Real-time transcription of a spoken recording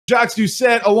Jacques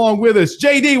Doucet along with us.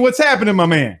 JD, what's happening, my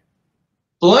man?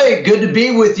 Blake, good to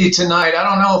be with you tonight. I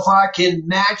don't know if I can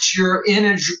match your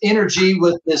energy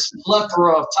with this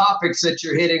plethora of topics that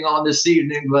you're hitting on this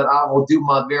evening, but I will do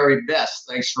my very best.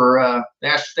 Thanks for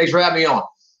having me on.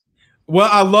 Well,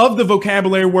 I love the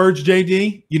vocabulary words,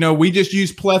 JD. You know, we just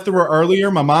used plethora earlier.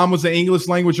 My mom was an English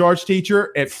language arts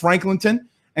teacher at Franklinton,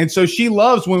 and so she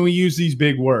loves when we use these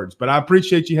big words. But I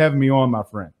appreciate you having me on, my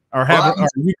friend, or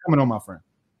you coming on, my friend.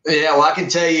 Yeah, well, I can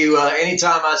tell you,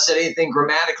 anytime I said anything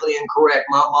grammatically incorrect,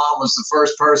 my mom was the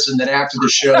first person that after the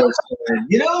show said,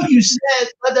 you said,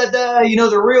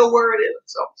 the real word is.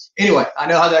 So anyway, I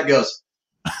know how that goes.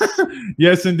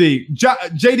 Yes, indeed.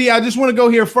 JD, I just want to go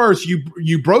here first.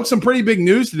 You broke some pretty big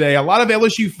news today. A lot of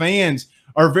LSU fans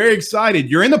are very excited.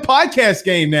 You're in the podcast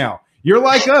game now. You're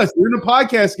like us. You're in the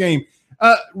podcast game.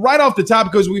 Right off the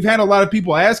top, because we've had a lot of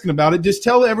people asking about it, just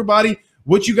tell everybody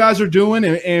what you guys are doing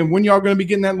and when y'all going to be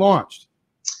getting that launched.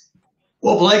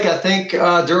 Well, Blake, I think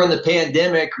during the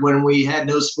pandemic, when we had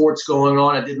no sports going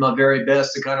on, I did my very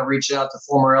best to kind of reach out to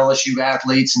former LSU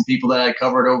athletes and people that I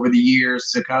covered over the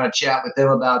years to kind of chat with them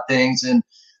about things and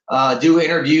do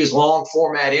interviews, long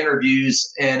format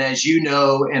interviews. And as you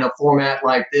know, in a format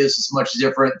like this, it's much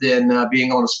different than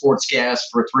being on a sportscast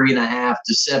for 3.5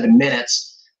 to 7 minutes.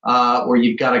 Where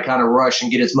you've got to kind of rush and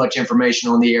get as much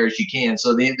information on the air as you can.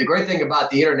 So the great thing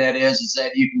about the internet is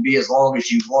that you can be as long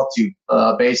as you want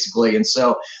to, basically. And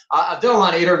so I've done a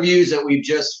lot of interviews that we've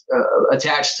just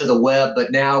attached to the web,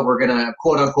 but now we're going to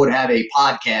quote unquote have a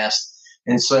podcast.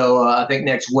 And so I think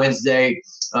next Wednesday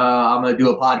I'm going to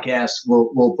do a podcast.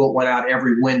 We'll put one out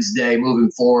every Wednesday moving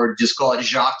forward. Just call it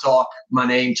Jacques Talk, my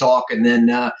name talk, and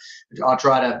then I'll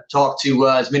try to talk to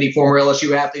as many former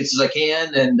LSU athletes as I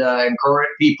can and current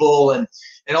people and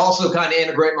also kind of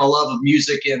integrate my love of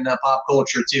music and pop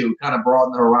culture too, kind of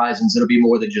broaden the horizons. It'll be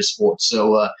more than just sports.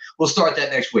 So we'll start that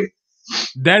next week.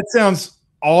 That sounds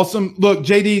awesome. Look,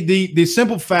 JD, the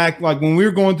simple fact, like when we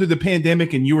were going through the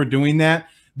pandemic and you were doing that,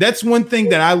 that's one thing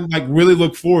that I really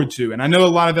look forward to. And I know a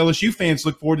lot of LSU fans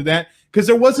look forward to that because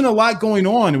there wasn't a lot going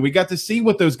on and we got to see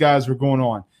what those guys were going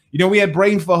on. You know, we had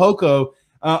Braden Fajoko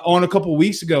on a couple of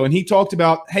weeks ago, and he talked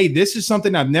about, hey, this is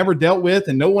something I've never dealt with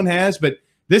and no one has, but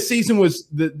this season was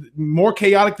more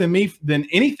chaotic than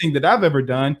anything that I've ever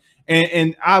done.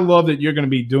 And I love that you're going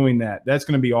to be doing that. That's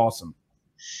going to be awesome.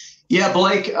 Yeah,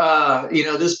 Blake,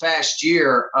 this past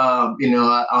year,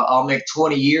 I'll make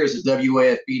 20 years at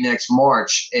WAFB next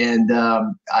March, and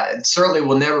I certainly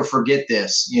will never forget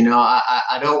this.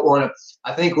 I don't want to –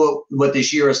 I think what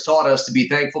this year has taught us to be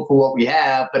thankful for what we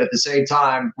have, but at the same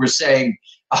time, we're saying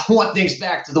I want things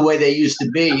back to the way they used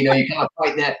to be. You kind of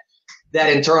fight that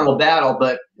internal battle,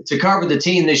 but to cover the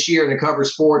team this year and to cover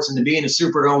sports and to be in a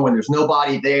Superdome when there's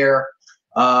nobody there,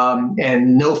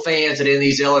 and no fans at any of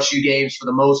these LSU games for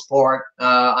the most part.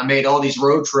 I made all these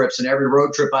road trips, and every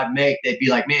road trip I'd make, they'd be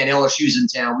like, man, LSU's in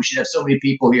town. We should have so many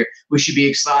people here. We should be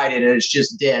excited, and it's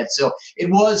just dead. So it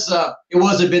was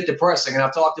a bit depressing, and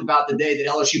I've talked about the day that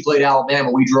LSU played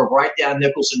Alabama. We drove right down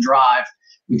Nicholson Drive.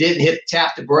 We didn't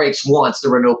tap the brakes once.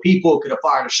 There were no people. Could have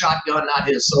fired a shotgun, not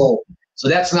hit a soul. So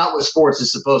that's not what sports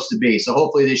is supposed to be. So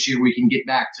hopefully this year we can get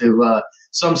back to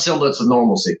some semblance of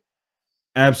normalcy.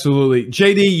 Absolutely.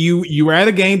 JD, you were at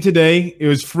a game today. It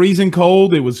was freezing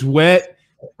cold. It was wet.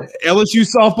 LSU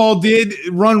softball did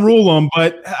rule them,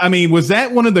 but, I mean, was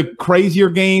that one of the crazier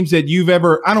games that you've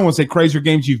ever – I don't want to say crazier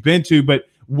games you've been to, but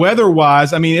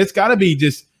weather-wise, I mean, it's got to be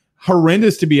just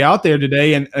horrendous to be out there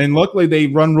today, and luckily they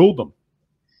ruled them.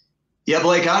 Yeah,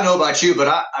 Blake, I don't know about you, but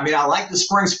I like the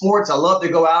spring sports. I love to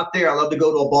go out there. I love to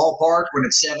go to a ballpark when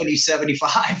it's 70,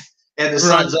 75 and the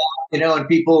sun's out. And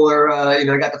people are,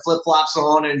 got the flip-flops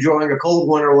on and enjoying a cold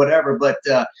one or whatever. But,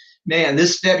 man,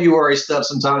 this February stuff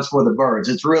sometimes for the birds.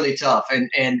 It's really tough.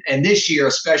 And this year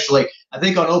especially, I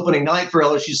think on opening night for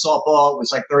LSU softball, it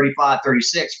was like 35,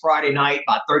 36. Friday night,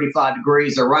 about 35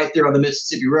 degrees. They're right there on the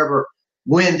Mississippi River.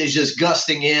 Wind is just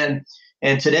gusting in.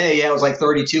 And today, it was like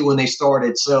 32 when they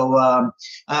started. So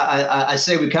I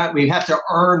say we have to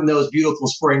earn those beautiful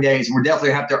spring days, and we're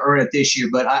definitely have to earn it this year.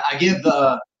 But I give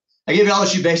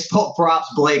LSU baseball props,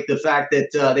 Blake, the fact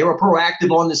that they were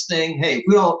proactive on this thing. Hey,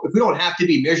 if we don't have to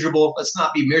be miserable, let's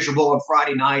not be miserable on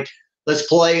Friday night. Let's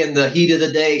play in the heat of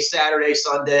the day, Saturday,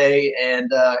 Sunday,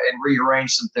 and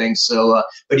rearrange some things. So,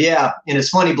 but yeah, and it's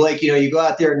funny, Blake. You go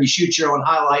out there and you shoot your own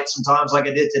highlights sometimes, like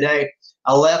I did today.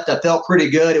 I left. I felt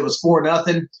pretty good. It was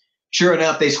 4-0. Sure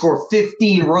enough, they scored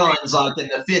 15 runs like in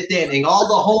the 5th inning. All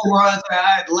the home runs that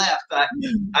I had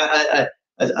left.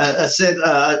 I sent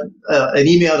an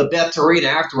email to Beth Torina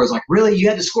afterwards, like, really? You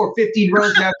had to score 15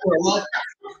 runs after a look?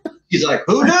 He's like,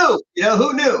 who knew?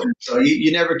 Who knew? So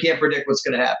you never can predict what's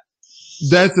going to happen.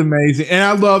 That's amazing. And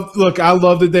I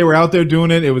love that they were out there doing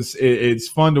it. It's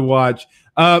fun to watch.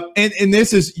 And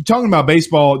this is talking about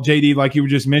baseball, JD, like you were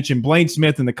just mentioned. Blaine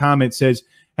Smith in the comments says,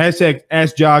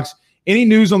 #Ask Jocks, any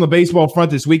news on the baseball front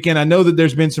this weekend? I know that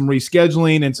there's been some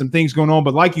rescheduling and some things going on,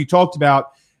 but like you talked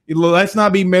about, let's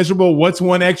not be miserable. What's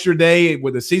one extra day?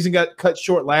 Where the season got cut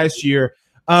short last year.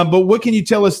 But what can you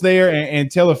tell us there and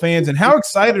tell the fans? And how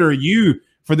excited are you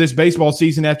for this baseball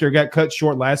season after it got cut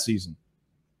short last season?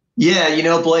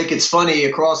 Yeah, Blake, it's funny.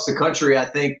 Across the country, I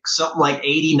think something like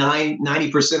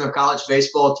 90% of college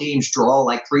baseball teams draw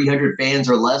like 300 fans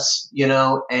or less,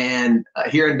 and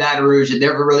here in Baton Rouge, it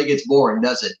never really gets boring,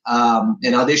 does it?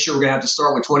 This year we're going to have to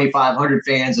start with 2,500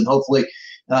 fans, and hopefully,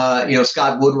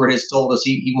 Scott Woodward has told us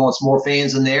he wants more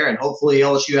fans in there, and hopefully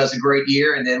LSU has a great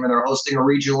year. And then when they're hosting a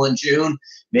regional in June,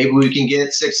 maybe we can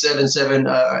get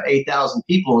 8,000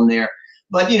 people in there.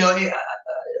 But,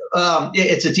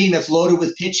 it's a team that's loaded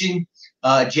with pitching.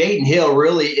 Jaden Hill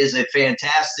really is a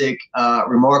fantastic,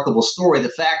 remarkable story. The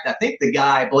fact, I think the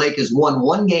guy, Blake, has won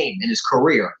one game in his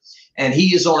career, and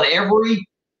he is on every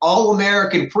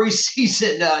All-American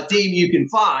preseason team you can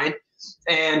find.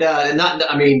 And I'm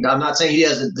not saying he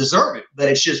doesn't deserve it, but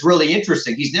it's just really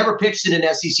interesting. He's never pitched in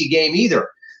an SEC game either.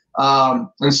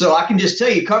 And so I can just tell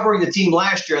you, covering the team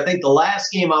last year, I think the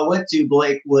last game I went to,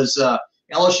 Blake, was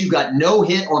LSU got no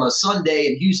hit on a Sunday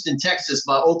in Houston, Texas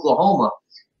by Oklahoma.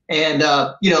 And,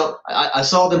 I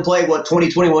saw them play,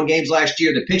 2021 games last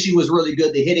year. The pitching was really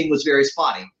good. The hitting was very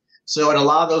spotty. So, and a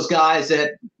lot of those guys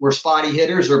that were spotty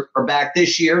hitters are back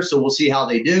this year. So we'll see how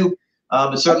they do.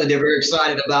 But certainly they're very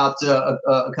excited about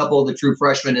a couple of the true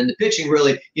freshmen. And the pitching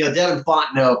really, Devin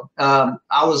Fontenot,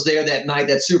 I was there that night,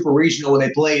 that super regional when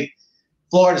they played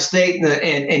Florida State,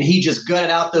 and he just gutted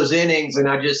out those innings, and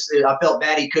I felt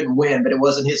bad he couldn't win, but it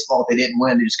wasn't his fault they didn't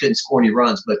win. They just couldn't score any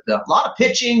runs. But a lot of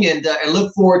pitching, and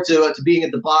look forward to being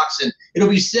at the box. And it'll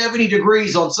be 70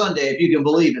 degrees on Sunday, if you can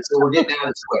believe it. So we're getting out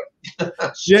of quick.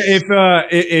 Yeah,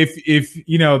 if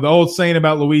the old saying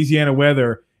about Louisiana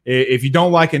weather, if you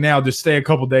don't like it now, just stay a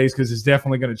couple days because it's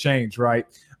definitely going to change, right?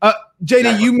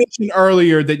 JD, you mentioned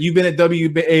earlier that you've been at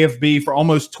WAFB for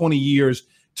almost 20 years.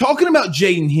 Talking about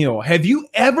Jaden Hill, have you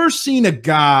ever seen a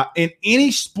guy in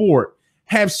any sport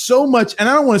have so much, and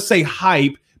I don't want to say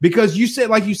hype, because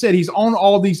like you said, he's on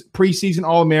all these preseason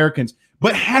All-Americans,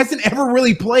 but hasn't ever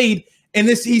really played in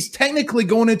this. He's technically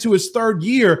going into his third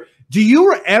year. Do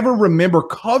you ever remember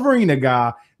covering a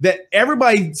guy that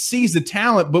everybody sees the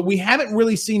talent, but we haven't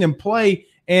really seen him play,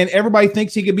 and everybody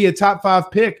thinks he could be a top 5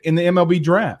 pick in the MLB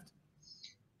draft?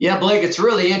 Yeah, Blake, it's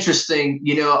really interesting.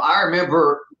 I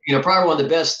remember, probably one of the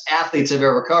best athletes I've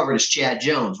ever covered is Chad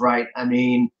Jones, right? I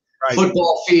mean, right.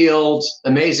 Football field,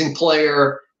 amazing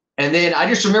player. And then I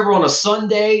just remember on a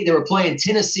Sunday, they were playing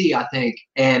Tennessee, I think.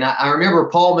 And I remember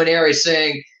Paul Maneri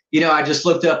saying, I just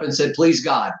looked up and said, please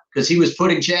God, because he was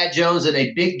putting Chad Jones in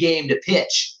a big game to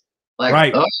pitch. Like,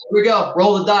 right. Oh, here we go,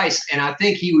 roll the dice. And I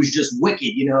think he was just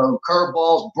wicked,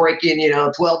 curveballs breaking,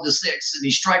 12-6. And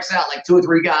he strikes out like 2 or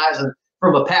 3 guys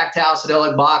from a packed house at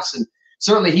LA Box. And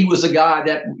certainly he was a guy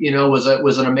that,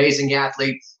 was an amazing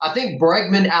athlete. I think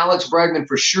Alex Bregman,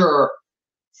 for sure,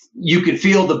 you could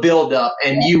feel the buildup,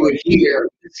 and you would hear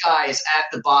this guy is at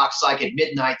the box like at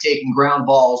midnight taking ground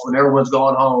balls when everyone's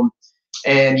going home,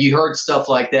 and you heard stuff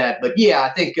like that. But, yeah, I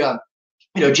think,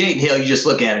 Jaden Hill, you just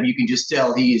look at him, you can just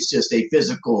tell he is just a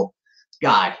physical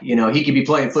guy. He could be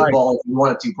playing football if he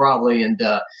wanted to, probably. And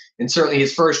certainly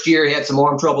his first year, he had some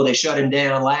arm trouble. They shut him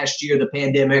down last year, the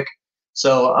pandemic.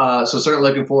 So certainly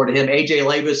looking forward to him. AJ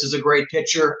Lavis is a great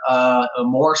pitcher.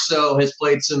 Morso has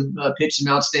played pitched some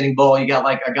outstanding ball. You got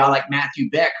like a guy like Matthew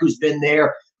Beck, who's been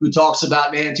there, who talks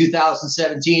about,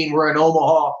 2017, we're in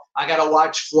Omaha. I got to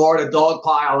watch Florida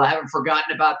Dogpile. I haven't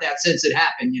forgotten about that since it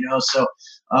happened, So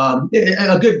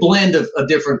a good blend of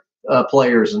different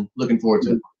players, and looking forward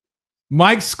to it.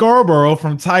 Mike Scarborough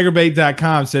from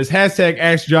TigerBait.com says,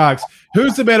 #AskJocks,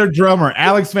 who's the better drummer,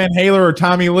 Alex Van Halen or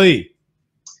Tommy Lee?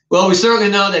 Well, we certainly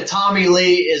know that Tommy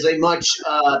Lee is a much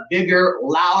bigger,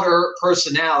 louder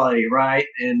personality, right?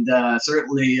 And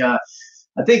certainly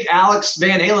I think Alex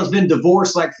Van Halen's been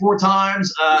divorced like 4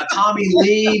 times. Tommy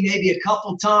Lee maybe a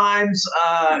couple times.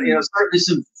 Certainly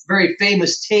some very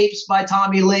famous tapes by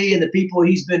Tommy Lee and the people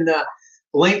he's been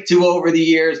linked to over the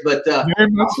years. But very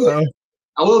much so.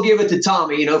 I will give it to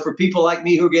Tommy. For people like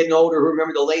me who are getting older, who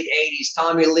remember the late 80s,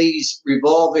 Tommy Lee's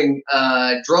revolving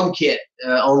drum kit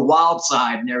on Wild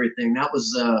Side and everything. That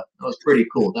was pretty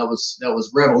cool. That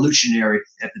was revolutionary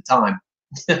at the time.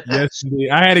 Yes, indeed.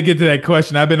 I had to get to that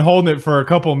question. I've been holding it for a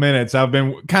couple of minutes. I've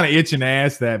been kind of itching to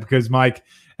ask that because Mike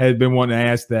had been wanting to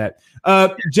ask that.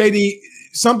 JD,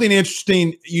 something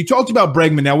interesting. You talked about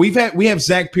Bregman. Now we have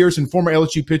Zach Pearson, former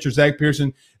LSU pitcher Zach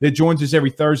Pearson, that joins us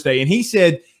every Thursday, and he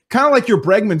said, kind of like your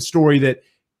Bregman story, that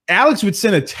Alex would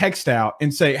send a text out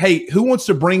and say, "Hey, who wants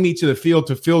to bring me to the field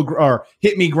to field or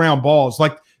hit me ground balls?"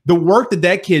 Like the work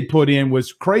that kid put in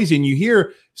was crazy, and you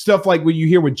hear stuff like what you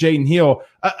hear with Jaden Hill.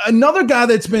 Another guy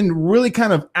that's been really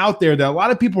kind of out there that a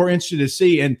lot of people are interested to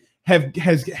see and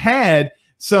has had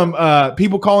some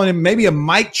people calling him maybe a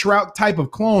Mike Trout type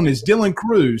of clone is Dylan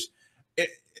Cruz.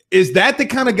 Is that the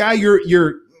kind of guy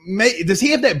does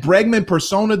he have that Bregman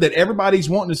persona that everybody's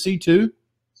wanting to see too?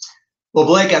 Well,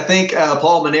 Blake, I think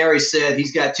Paul Mainieri said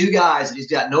he's got two guys that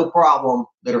he's got no problem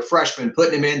that are freshmen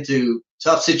putting him into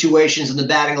tough situations in the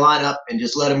batting lineup and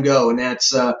just let him go. And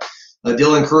that's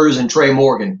Dylan Cruz and Trey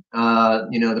Morgan,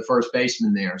 the first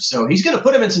baseman there. So he's going to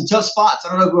put him in some tough spots. I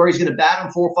don't know where he's going to bat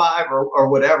him 4-5 or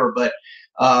whatever, but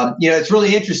it's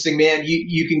really interesting, man.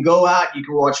 You can go out, you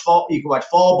can watch fall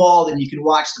ball, then you can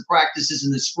watch the practices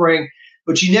in the spring,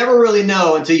 but you never really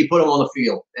know until you put them on the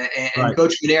field. And right.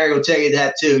 Coach Mainieri will tell you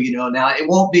that too. Now it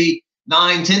won't be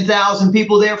 9,000-10,000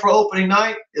 people there for opening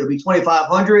night. It'll be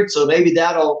 2,500. So maybe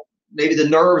the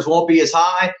nerves won't be as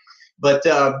high. But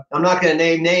I'm not going to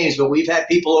name names, but we've had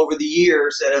people over the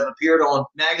years that have appeared on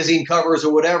magazine covers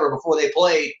or whatever before they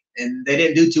played, and they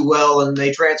didn't do too well, and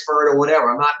they transferred or whatever.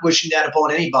 I'm not wishing that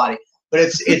upon anybody, but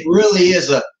it really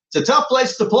is it's a tough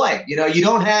place to play. You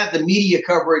don't have the media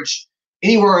coverage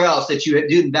anywhere else that you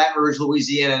do in Baton Rouge,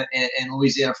 Louisiana, and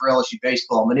Louisiana for LSU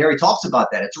baseball. Mainieri talks about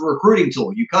that. It's a recruiting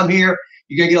tool. You come here,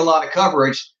 you're going to get a lot of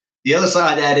coverage. The other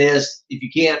side of that is if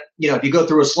you can't, if you go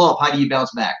through a slump, how do you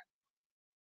bounce back?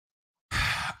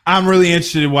 I'm really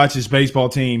interested to watch this baseball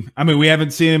team. I mean, we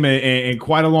haven't seen him in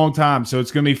quite a long time, so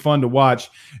it's going to be fun to watch.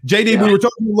 JD, yeah. We were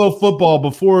talking a little football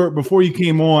before you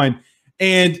came on,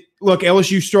 and look,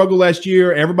 LSU struggled last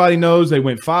year. Everybody knows they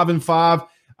went 5-5.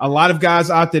 A lot of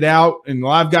guys opted out, and a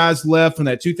lot of guys left from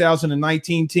that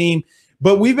 2019 team.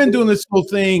 But we've been doing this whole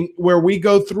thing where we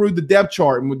go through the depth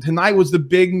chart, and tonight was the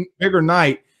bigger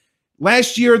night.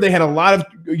 Last year, they had a lot of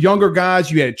younger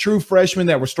guys. You had true freshmen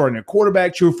that were starting at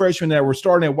quarterback, true freshmen that were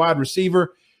starting at wide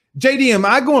receiver. JD, am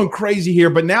I going crazy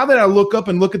here? But now that I look up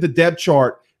and look at the depth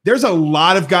chart, there's a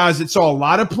lot of guys that saw a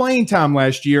lot of playing time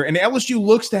last year, and LSU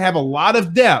looks to have a lot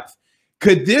of depth.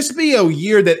 Could this be a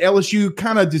year that LSU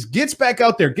kind of just gets back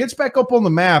out there, gets back up on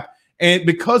the map, and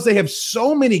because they have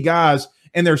so many guys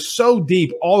and they're so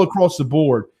deep all across the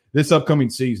board this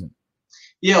upcoming season?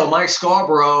 Mike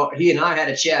Scarborough, he and I had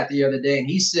a chat the other day, and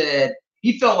he said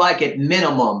he felt like at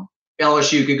minimum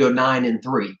LSU could go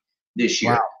 9-3 this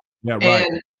year. Wow. Yeah,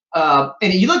 right.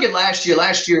 And you look at last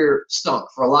year stunk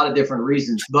for a lot of different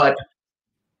reasons, but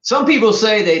some people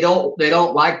say they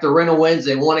don't like the rent of wins.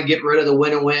 They want to get rid of the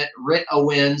rent of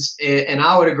wins. And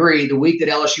I would agree. The week that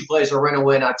LSU plays a rent of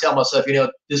win, I tell myself,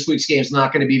 this week's game is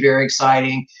not going to be very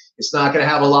exciting. It's not going to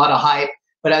have a lot of hype.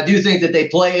 But I do think that they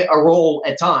play a role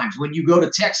at times. When you go to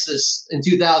Texas in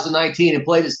 2019 and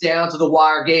play this down to the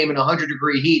wire game in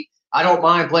 100-degree heat, I don't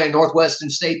mind playing Northwestern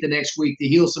State the next week to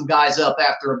heal some guys up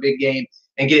after a big game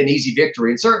and get an easy victory.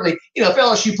 And certainly, if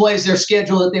LSU plays their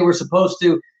schedule that they were supposed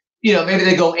to, maybe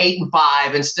they go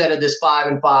 8-5 instead of this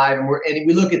 5-5, and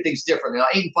we look at things differently. Now,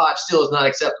 8-5 still is not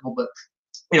acceptable, but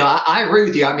I agree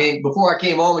with you. I mean, before I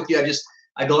came on with you,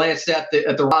 I glanced at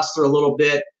the roster a little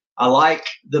bit. I like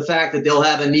the fact that they'll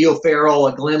have a Neil Farrell,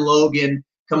 a Glenn Logan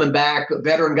coming back,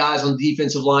 veteran guys on the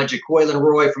defensive line. Jaqueline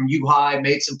Roy from U-High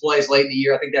made some plays late in the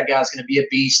year. I think that guy's going to be a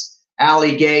beast.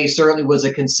 Ali Gay certainly was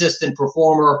a consistent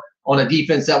performer on a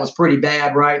defense that was pretty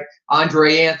bad, right?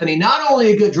 Andre Anthony, not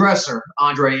only a good dresser,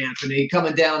 Andre Anthony,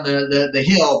 coming down the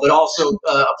hill, but also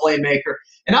a playmaker.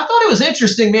 And I thought it was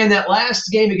interesting, man, that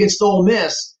last game against Ole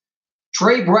Miss,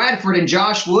 Trey Bradford and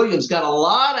Josh Williams got a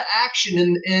lot of action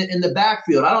in the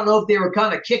backfield. I don't know if they were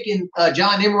kind of kicking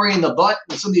John Emery in the butt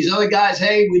and some of these other guys,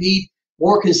 hey, we need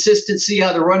more consistency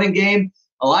out of the running game.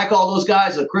 I like all those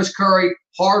guys. Chris Curry,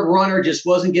 hard runner, just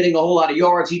wasn't getting a whole lot of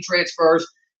yards. He transfers.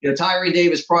 Tyree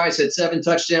Davis-Price had 7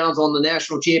 touchdowns on the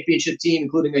national championship team,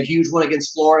 including a huge one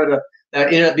against Florida that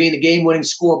ended up being the game-winning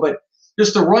score. But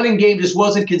just the running game just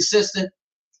wasn't consistent.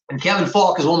 And Kevin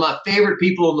Falk is one of my favorite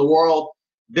people in the world.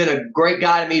 Been a great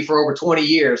guy to me for over 20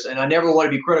 years, and I never want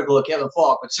to be critical of Kevin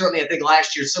Falk, but certainly I think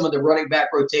last year some of the running back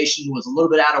rotation was a little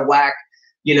bit out of whack.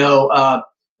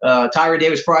 Tyree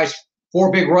Davis-Price,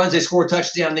 4 big runs, they score a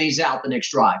touchdown, then he's out the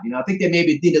next drive. I think they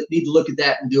maybe need to look at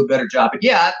that and do a better job. But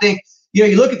yeah, I think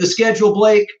you look at the schedule,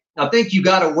 Blake. I think you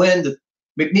got to win the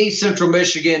McNeese, Central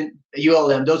Michigan,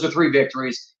 ULM. Those are 3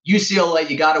 victories. UCLA,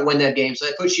 you got to win that game, so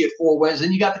that puts you at 4 wins.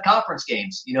 Then you got the conference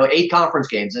games. 8 conference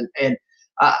games, and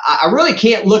I really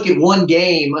can't look at one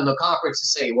game in the conference and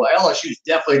say, well, LSU's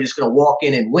definitely just going to walk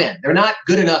in and win. They're not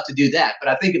good enough to do that. But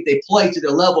I think if they play to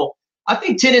their level, I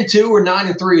think 10-2 or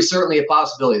 9-3 is certainly a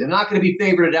possibility. They're not going to be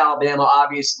favored at Alabama,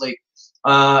 obviously,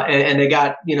 and they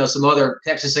got some other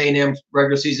Texas A&M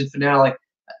regular season finale.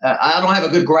 I don't have a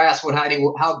good grasp on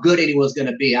how good anyone's going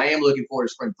to be. I am looking forward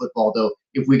to spring football, though,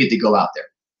 if we get to go out there.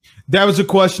 That was a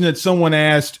question that someone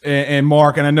asked, and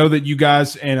Mark, and I know that you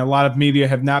guys and a lot of media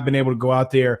have not been able to go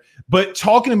out there. But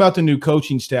talking about the new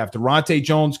coaching staff, Durante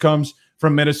Jones comes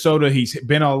from Minnesota. He's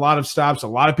been on a lot of stops. A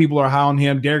lot of people are high on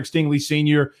him. Derek Stingley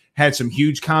Sr. had some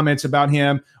huge comments about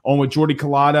him on with Jordy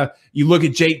Culotta. You look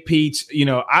at Jake Peets.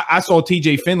 I saw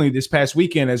TJ Finley this past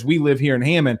weekend as we live here in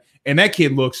Hammond, and that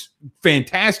kid looks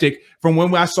fantastic from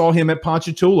when I saw him at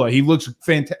Ponchatoula. He looks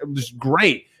fantastic, just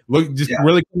great.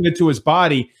 Really committed to his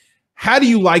body. How do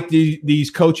you like these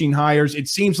coaching hires? It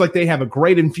seems like they have a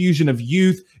great infusion of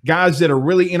youth, guys that are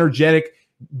really energetic.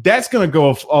 That's going to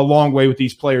go a long way with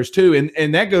these players too,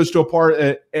 and that goes to a part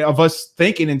of us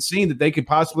thinking and seeing that they could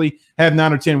possibly have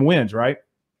 9 or 10 wins, right?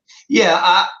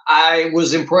 Yeah, I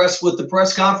was impressed with the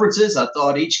press conferences. I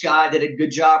thought each guy did a good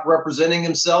job representing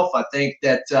himself. I think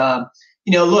that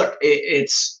look,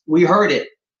 we heard it.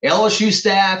 LSU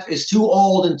staff is too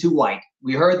old and too white.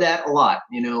 We heard that a lot,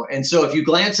 and so if you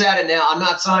glance at it now, I'm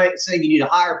not saying you need to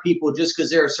hire people just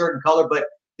because they're a certain color, but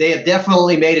they have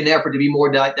definitely made an effort to be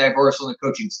more diverse on the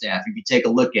coaching staff if you take a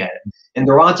look at it. And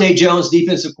Durante Jones,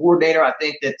 defensive coordinator, I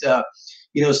think that,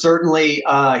 certainly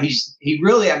he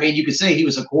really, you could say he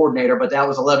was a coordinator, but that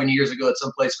was 11 years ago at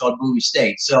some place called Bowie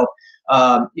State. So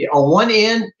on one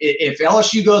end, if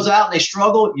LSU goes out and they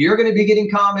struggle, you're going to be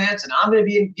getting comments, and I'm going to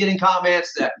be getting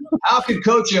comments that how could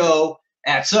Coach O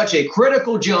at such a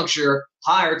critical juncture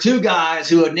hire two guys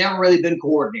who had never really been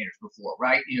coordinators before,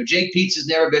 right? Jake Peets has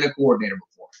never been a coordinator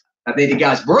before. I think the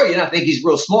guy's brilliant. I think he's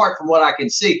real smart from what I can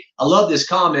see. I love this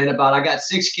comment about I got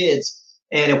 6 kids,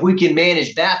 and if we can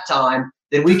manage bath time,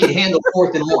 then we can handle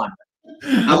 4th and 1.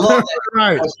 I love that.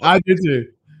 Right. I do too.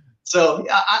 So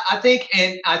I think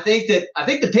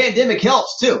the pandemic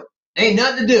helps too. Ain't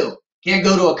nothing to do. Can't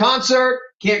go to a concert.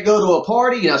 Can't go to a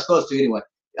party. You're not supposed to anyway.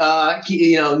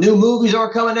 New movies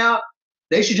aren't coming out.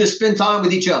 They should just spend time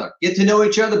with each other, get to know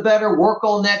each other better, work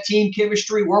on that team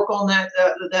chemistry, work on that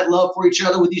love for each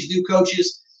other with these new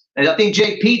coaches. And I think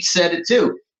Jake Peets said it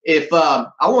too. If I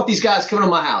want these guys coming to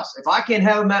my house, if I can't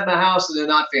have them at my house, then they're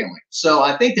not family. So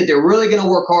I think that they're really going to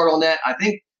work hard on that. I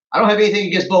don't have anything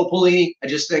against Bo Pelini. I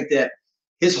just think that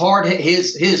his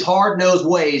hard-nosed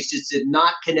ways just did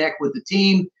not connect with the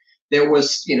team. There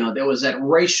was that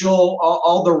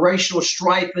all the racial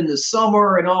strife in the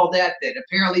summer and all that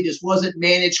apparently just wasn't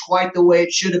managed quite the way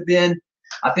it should have been.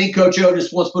 I think Coach O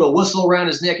just wants to put a whistle around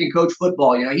his neck and coach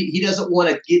football. He doesn't want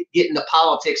to get into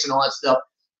politics and all that stuff.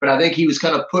 But I think he was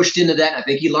kind of pushed into that. I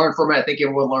think he learned from it. I think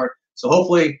everyone learned. So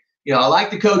hopefully, I like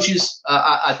the coaches.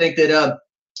 I think that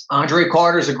Andre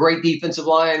Carter's a great defensive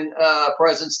line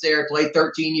presence there. Played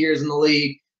 13 years in the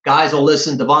league. Guys will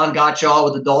listen. Devon Gottschall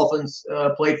with the Dolphins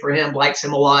played for him, likes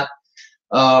him a lot.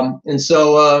 And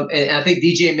I think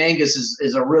DJ Mangus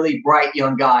is a really bright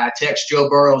young guy. I text Joe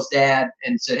Burrow's dad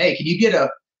and said, hey, can you get a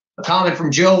comment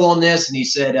from Joe on this? And he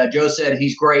said, Joe said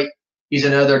he's great. He's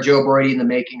another Joe Brady in the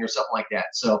making or something like that.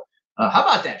 So how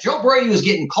about that? Joe Brady was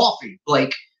getting coffee,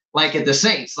 like at the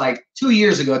Saints, like 3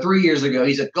 years ago.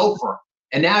 He's a gopher.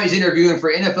 And now he's interviewing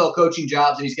for NFL coaching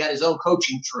jobs, and he's got his own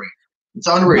coaching tree. It's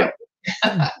unreal.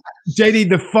 JD,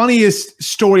 the funniest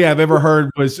story I've ever heard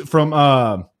was from,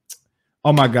 oh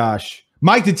my gosh,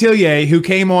 Mike Detillier, who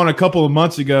came on a couple of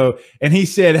months ago, and he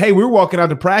said, hey, we were walking out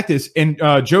to practice, and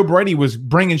Joe Brady was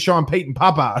bringing Sean Payton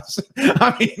Popeyes.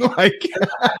 I mean,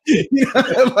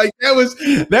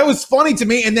 that was funny to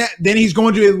me. And then he's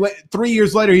going to 3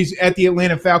 years later, he's at the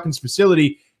Atlanta Falcons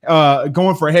facility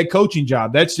going for a head coaching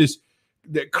job. That's just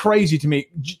crazy to me.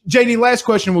 JD, last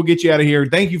question, we'll get you out of here.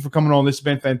 Thank you for coming on. This has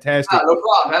been fantastic. No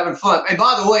problem. Having fun. And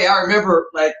by the way, I remember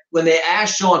when they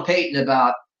asked Sean Payton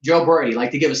about Joe Brady,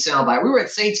 to give a soundbite. We were at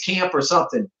Saints camp or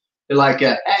something. They're like,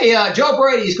 hey, Joe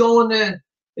Brady's going in.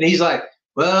 And he's like,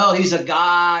 well, he's a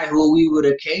guy who we would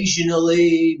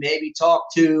occasionally maybe talk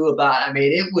to about.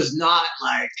 It was not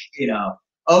like,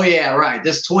 oh, yeah, right.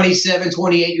 This 27,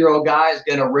 28-year-old guy is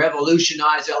going to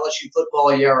revolutionize LSU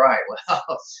football. Yeah, right.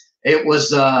 Well, it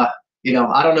was, I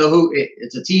don't know who.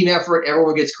 It's a team effort.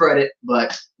 Everyone gets credit.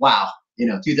 But, wow,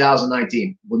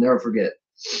 2019. We'll never forget it.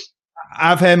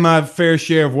 I've had my fair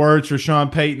share of words for Sean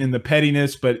Payton and the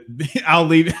pettiness, but I'll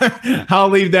leave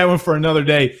that one for another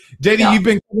day. JD, You've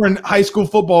been covering high school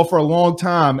football for a long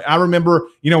time. I remember,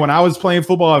 when I was playing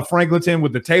football at Franklinton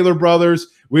with the Taylor brothers,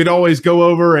 we'd always go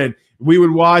over and we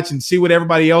would watch and see what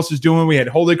everybody else is doing. We had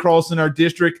Holy Cross in our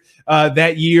district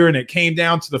that year, and it came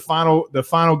down to the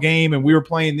final game, and we were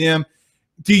playing them.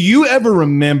 Do you ever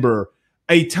remember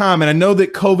a time, and I know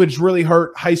that COVID's really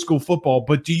hurt high school football,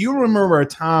 but do you remember a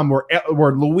time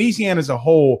where Louisiana as a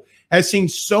whole has seen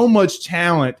so much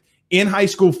talent in high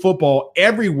school football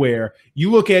everywhere?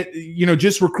 You look at,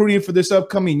 just recruiting for this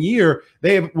upcoming year,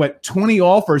 they have 20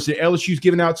 offers that LSU's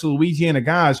giving out to Louisiana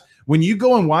guys. When you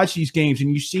go and watch these games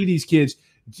and you see these kids,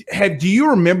 do you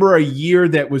remember a year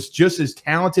that was just as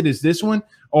talented as this one,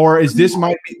 or could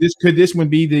this one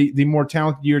be the more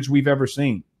talented years we've ever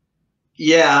seen?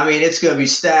 Yeah, I mean, it's going to be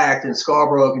stacked, and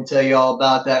Scarborough can tell you all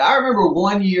about that. I remember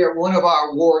one year, one of our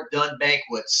award-done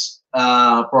banquets for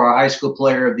our high school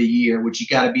player of the year, which you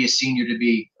got to be a senior to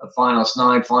be a finalist,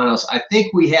 9 finalists. I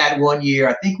think we had one year,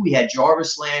 I think we had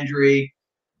Jarvis Landry.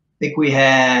 I think we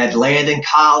had Landon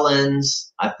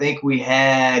Collins. I think we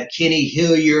had Kenny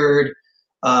Hilliard,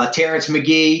 Terrence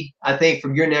McGee, I think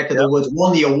from your neck of the woods,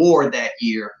 won the award that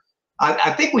year.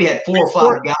 I think we had 4 or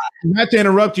 5 guys. Not to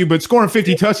interrupt you, but scoring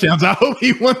 50 touchdowns. I hope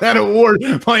he won that award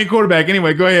playing quarterback.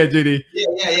 Anyway, go ahead, JD.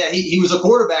 Yeah. He was a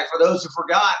quarterback. For those who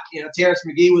forgot, Terrence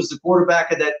McGee was the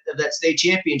quarterback of that state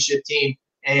championship team.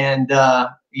 And I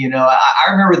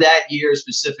remember that year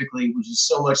specifically, which is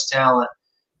so much talent.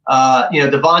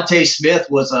 Devontae Smith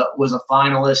was a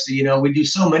finalist. We do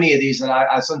so many of these that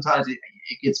I sometimes it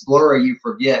gets blurry. You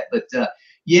forget, but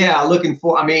looking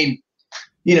for. I mean.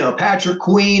 Patrick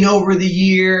Queen over the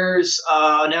years,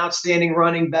 an outstanding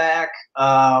running back.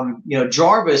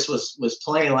 Jarvis was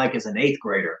playing like as an 8th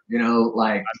grader,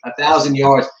 like 1,000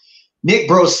 yards. Nick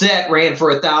Brosette ran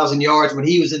for 1,000 yards when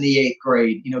he was in the 8th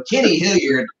grade. Kenny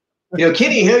Hilliard,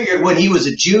 when he was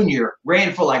a junior,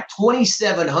 ran for like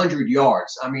 2,700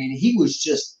 yards. I mean, he was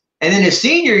just, and then his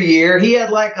senior year, he had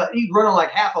he'd run on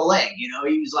like half a leg, he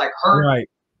was like hurt. Right.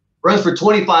 Runs for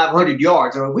 2,500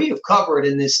 yards. I mean, we have covered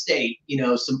in this state,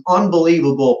 some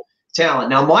unbelievable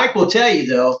talent. Now, Mike will tell you,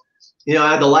 though, the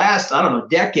last,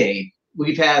 decade,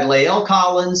 we've had Lael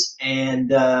Collins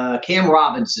and Cam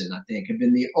Robinson, I think, have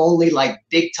been the only,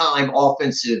 big-time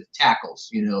offensive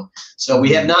tackles, So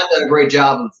we have not done a great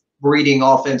job of breeding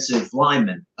offensive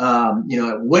linemen. At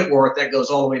Whitworth, that goes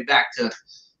all the way back to,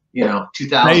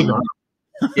 2000.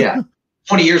 Yeah,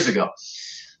 20 years ago.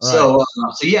 Right. So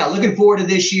looking forward to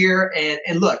this year.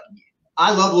 And look,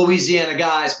 I love Louisiana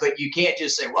guys, but you can't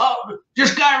just say, well,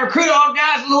 just got to recruit all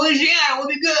guys from Louisiana. We'll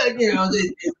be good.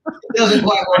 It doesn't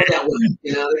quite work that way.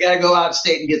 They got to go out of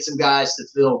state and get some guys to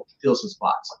fill some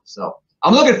spots. So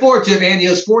I'm looking forward to it, man.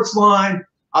 Sportsline,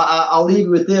 I'll leave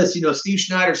you with this. Steve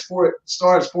Schneider started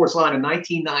Sportsline in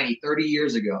 1990, 30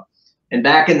 years ago. And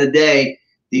back in the day,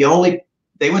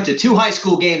 they went to 2 high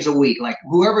school games a week, like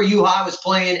whoever U High was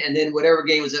playing, and then whatever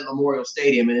game was at Memorial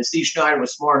Stadium. And then Steve Schneider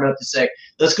was smart enough to say,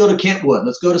 let's go to Kentwood,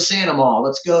 let's go to Santa Mall,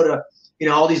 let's go to,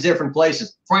 all these different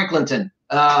places, Franklinton,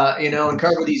 and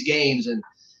cover these games. And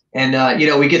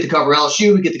we get to cover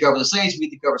LSU, we get to cover the Saints, we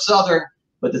get to cover Southern.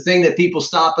 But the thing that people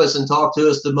stop us and talk to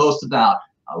us the most about,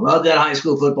 I love that high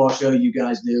school football show you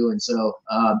guys do. And so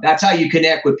that's how you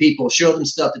connect with people, show them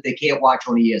stuff that they can't watch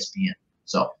on ESPN.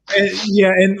 So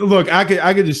and look, I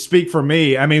could just speak for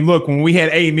me. I mean, look, when we had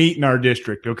a meet in our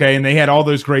district, okay, and they had all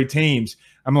those great teams,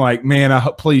 I'm like, man,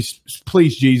 please,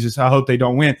 Jesus, I hope they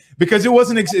don't win, because it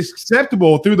wasn't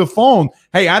acceptable through the phone.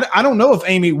 Hey, I don't know if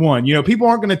A-Meet won. People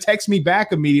aren't going to text me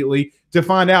back immediately to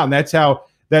find out, and that's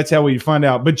how we find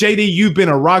out. But JD, you've been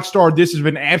a rock star. This has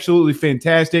been absolutely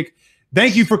fantastic.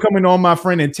 Thank you for coming on, my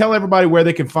friend, and tell everybody where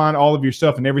they can find all of your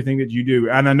stuff and everything that you do.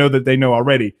 And I know that they know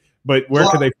already. But where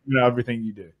can they find out everything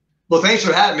you do? Well, thanks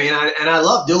for having me. And I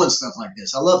love doing stuff like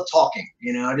this. I love talking.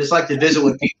 I just like to visit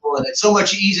with people. And it's so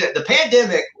much easier. The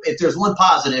pandemic, if there's one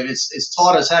positive, it's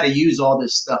taught us how to use all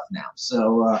this stuff now.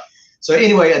 So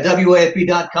anyway,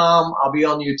 WAFB.com. I'll be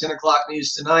on your 10 o'clock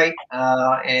news tonight.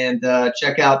 And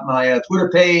check out my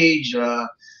Twitter page,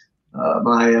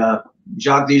 my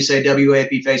Jacques Doucet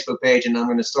WAFB Facebook page, and I'm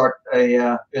going to start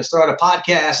a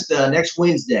podcast next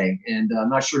Wednesday. And I'm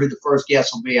not sure who the first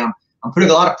guest will be. I'm putting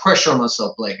a lot of pressure on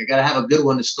myself, Blake. I got to have a good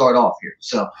one to start off here.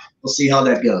 So we'll see how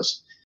that goes.